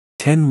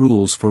10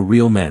 Rules for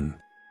Real Men.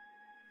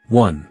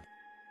 1.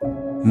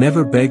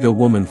 Never beg a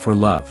woman for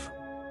love.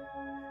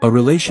 A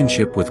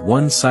relationship with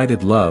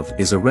one-sided love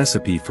is a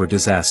recipe for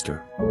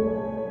disaster.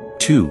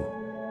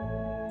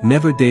 2.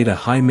 Never date a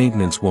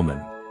high-maintenance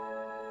woman.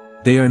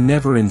 They are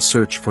never in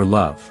search for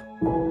love.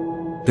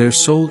 Their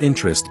sole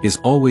interest is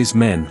always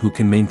men who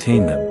can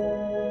maintain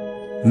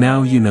them.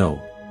 Now you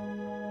know.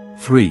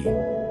 3.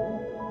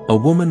 A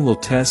woman will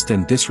test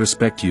and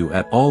disrespect you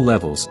at all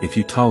levels if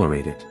you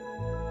tolerate it.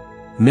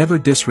 Never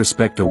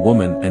disrespect a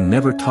woman and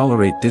never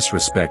tolerate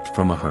disrespect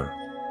from her.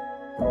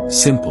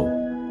 Simple.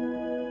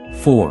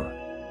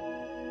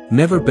 4.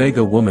 Never beg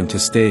a woman to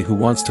stay who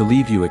wants to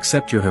leave you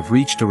except you have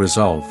reached a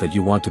resolve that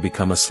you want to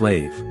become a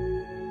slave.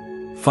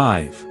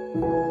 5.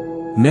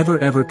 Never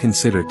ever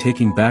consider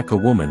taking back a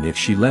woman if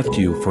she left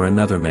you for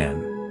another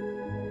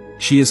man.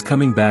 She is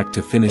coming back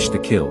to finish the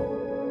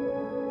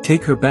kill.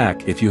 Take her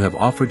back if you have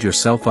offered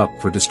yourself up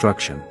for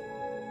destruction.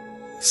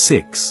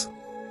 6.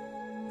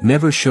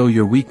 Never show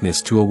your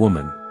weakness to a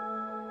woman.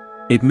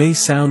 It may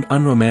sound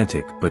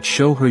unromantic, but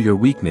show her your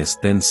weakness,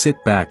 then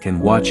sit back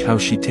and watch how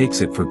she takes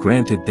it for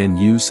granted, then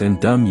use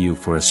and dumb you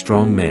for a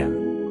strong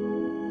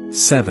man.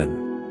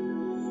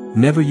 7.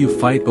 Never you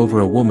fight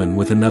over a woman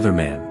with another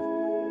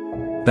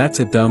man.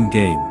 That's a dumb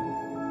game.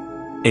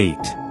 8.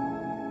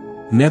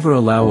 Never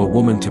allow a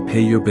woman to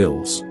pay your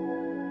bills.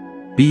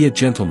 Be a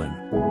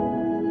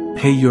gentleman.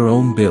 Pay your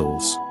own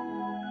bills.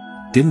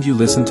 Didn't you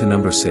listen to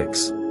number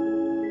 6?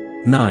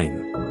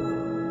 9.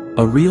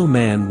 A real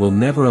man will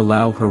never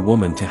allow her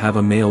woman to have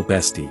a male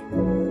bestie.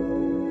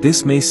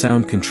 This may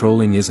sound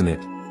controlling, isn't it?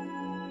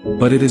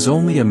 But it is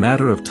only a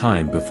matter of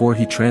time before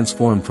he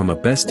transforms from a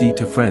bestie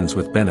to friends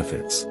with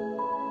benefits.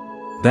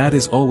 That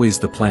is always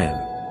the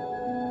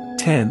plan.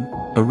 10.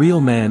 A real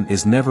man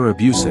is never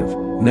abusive,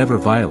 never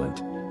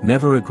violent,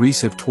 never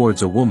aggressive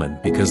towards a woman,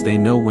 because they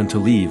know when to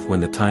leave when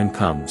the time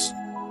comes.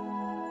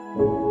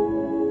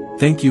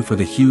 Thank you for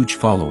the huge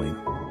following.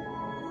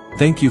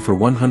 Thank you for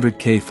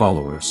 100K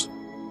followers.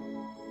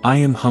 I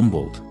am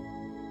humbled.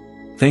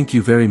 Thank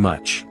you very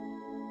much.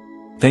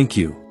 Thank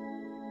you.